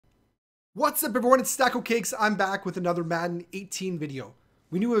What's up everyone, it's Stacko Cakes. I'm back with another Madden 18 video.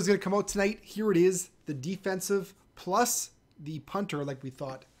 We knew it was going to come out tonight. Here it is, the defensive plus the punter like we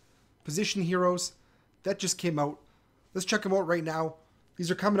thought. Position heroes, that just came out. Let's check them out right now.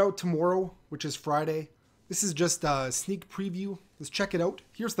 These are coming out tomorrow, which is Friday. This is just a sneak preview. Let's check it out.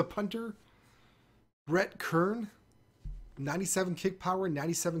 Here's the punter, Brett Kern, 97 kick power,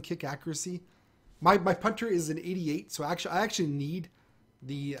 97 kick accuracy. My punter is an 88, so I actually need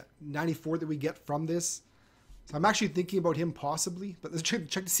the 94 that we get from this. So I'm actually thinking about him possibly, but let's check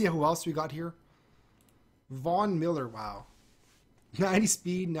to see who else we got here. Von Miller, wow. 90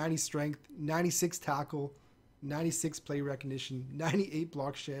 speed, 90 strength, 96 tackle, 96 play recognition, 98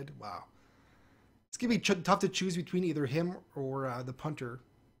 block shed, wow. It's going to be tough to choose between either him or the punter.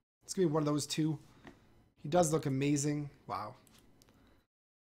 It's going to be one of those two. He does look amazing, wow.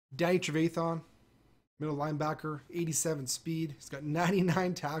 Danny Trevathan, middle linebacker, 87 speed. He's got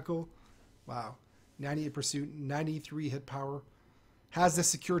 99 tackle. Wow. 98 pursuit, 93 hit power. Has the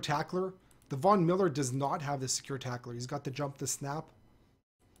secure tackler. The Von Miller does not have the secure tackler. He's got the jump, the snap.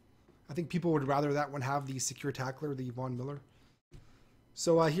 I think people would rather that one have the secure tackler, the Von Miller.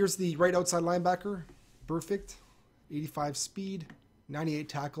 So here's the right outside linebacker. Perfect. 85 speed, 98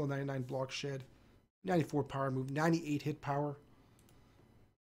 tackle, 99 block shed, 94 power move, 98 hit power.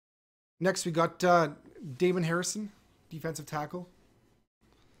 Next, we got Damon Harrison, defensive tackle.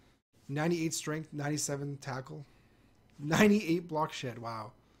 98 strength, 97 tackle. 98 block shed,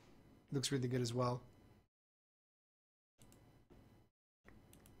 wow. Looks really good as well.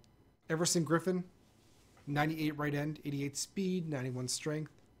 Everson Griffin, 98 right end, 88 speed, 91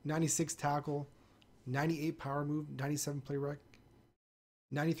 strength, 96 tackle, 98 power move, 97 play rec,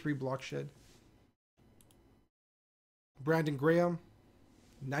 93 block shed. Brandon Graham,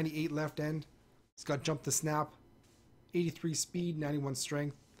 98 left end. He's got jump to snap. 83 speed, 91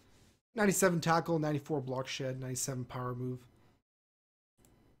 strength. 97 tackle, 94 block shed, 97 power move.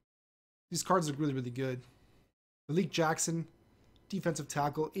 These cards look really, really good. Malik Jackson, defensive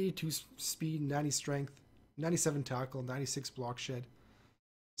tackle, 82 speed, 90 strength, 97 tackle, 96 block shed.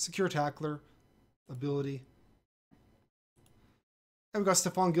 Secure tackler, ability. And we got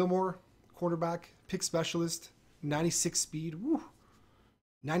Stephon Gilmore, quarterback, pick specialist, 96 speed. Woo.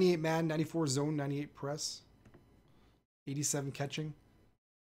 98 man, 94 zone, 98 press, 87 catching.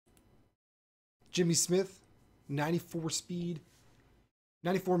 Jimmy Smith, 94 speed,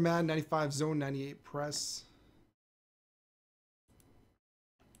 94 man, 95 zone, 98 press.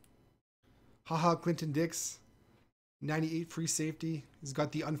 Clinton Dix, 98 free safety. He's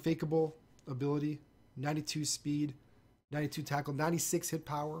got the unfakeable ability, 92 speed, 92 tackle, 96 hit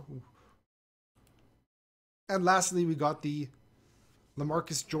power. Ooh. And lastly, we got the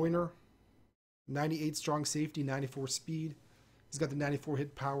LaMarcus Joyner, 98 strong safety, 94 speed. He's got the 94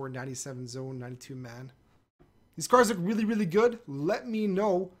 hit power, 97 zone, 92 man. These cards look really, really good. Let me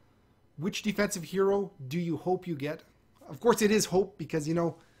know which defensive hero do you hope you get. Of course, it is hope because, you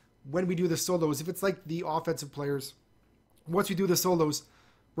know, when we do the solos, if it's like the offensive players, once we do the solos,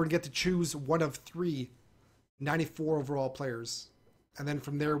 we're going to get to choose one of 3 94 overall players. And then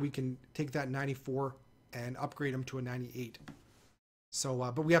from there, we can take that 94 and upgrade them to a 98. So,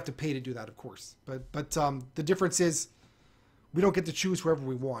 but we have to pay to do that, of course. But the difference is we don't get to choose whoever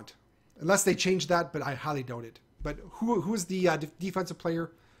we want. Unless they change that, but I highly doubt it. But who is the defensive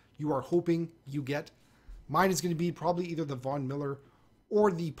player you are hoping you get? Mine is going to be probably either the Von Miller or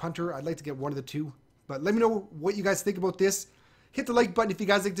the punter. I'd like to get one of the two. But let me know what you guys think about this. Hit the like button if you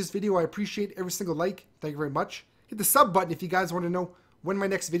guys like this video. I appreciate every single like. Thank you very much. Hit the sub button if you guys want to know when my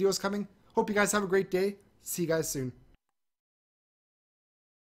next video is coming. Hope you guys have a great day. See you guys soon.